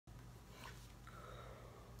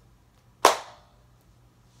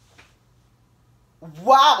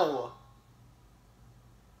Wow.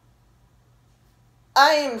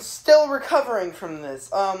 I am still recovering from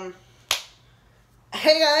this.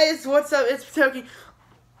 Hey guys, what's up? It's Toki.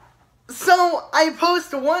 So, I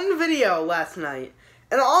posted one video last night,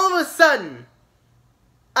 and all of a sudden,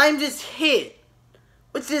 I'm just hit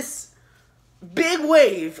with this big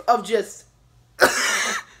wave of just...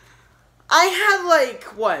 I had like,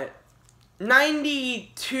 what,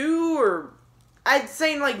 92 or... I'd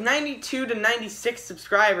say like 92 to 96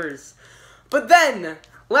 subscribers. But then,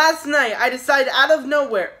 last night, I decided out of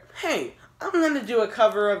nowhere, hey, I'm going to do a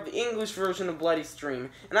cover of the English version of Bloody Stream,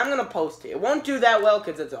 and I'm going to post it. It won't do that well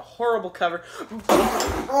because it's a horrible cover.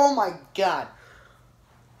 Oh my god.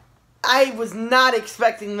 I was not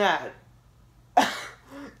expecting that.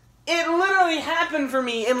 It literally happened for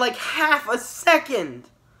me in like half a second.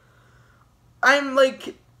 I'm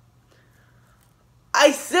like...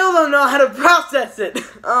 I still don't know how to process it.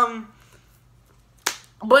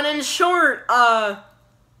 But in short,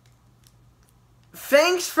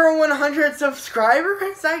 thanks for 100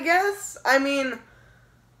 subscribers, I guess? I mean,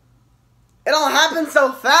 it all happened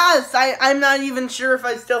so fast, I'm not even sure if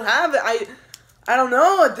I still have it. I don't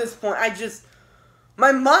know at this point.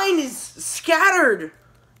 My mind is scattered.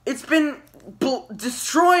 It's been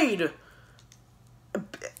destroyed.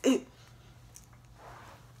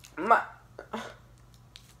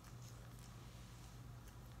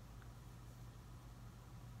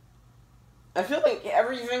 I feel like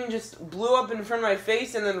everything just blew up in front of my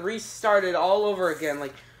face and then restarted all over again,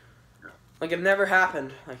 like it never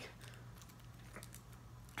happened. Like,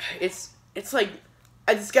 it's like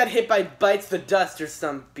I just got hit by Bites the Dust or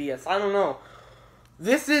some BS. I don't know.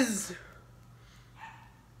 This is...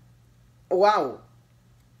 Wow.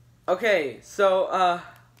 Okay, so,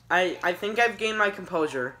 I think I've gained my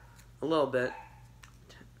composure a little bit.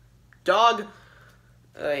 Dog.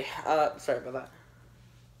 Sorry about that.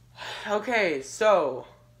 Okay, so,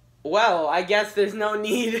 well, I guess there's no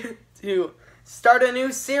need to start a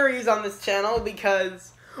new series on this channel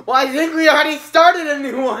because, well, I think we already started a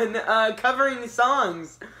new one, covering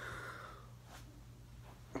songs.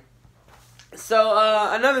 So,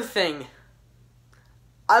 another thing.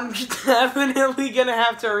 I'm definitely gonna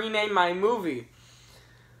have to rename my movie.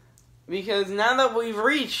 Because now that we've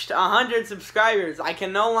reached 100 subscribers, I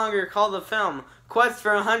can no longer call the film Quest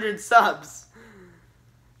for 100 Subs.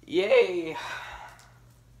 Yay.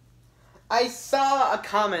 I saw a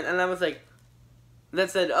comment and I was like,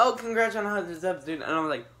 that said, oh, congrats on 100 subs, dude. And I was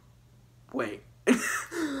like, wait.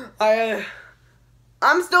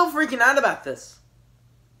 I'm still freaking out about this.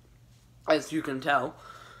 As you can tell.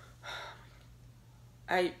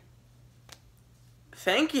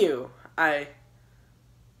 Thank you. I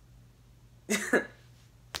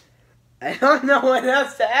don't know what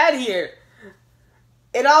else to add here.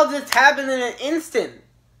 It all just happened in an instant.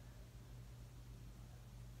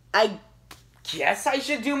 I guess I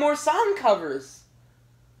should do more song covers.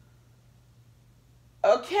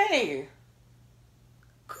 Okay.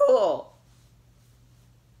 Cool.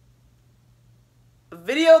 A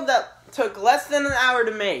video that took less than an hour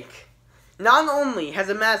to make not only has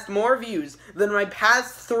amassed more views than my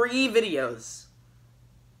past 3 videos,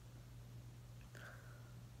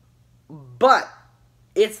 but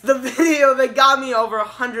it's the video that got me over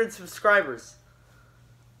 100 subscribers.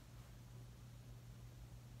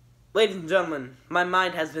 Ladies and gentlemen, my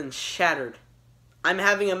mind has been shattered. I'm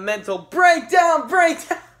having a mental breakdown!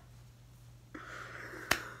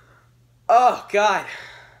 Oh, God.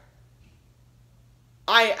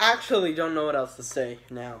 I actually don't know what else to say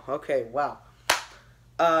now. Okay, wow.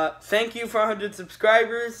 Thank you for 100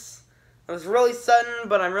 subscribers. It was really sudden,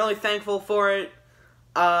 but I'm really thankful for it.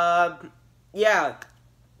 Yeah.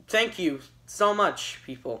 Thank you so much,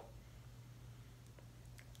 people.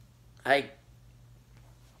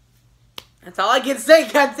 That's all I can say,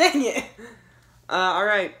 god dang it.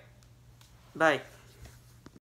 Alright. Bye.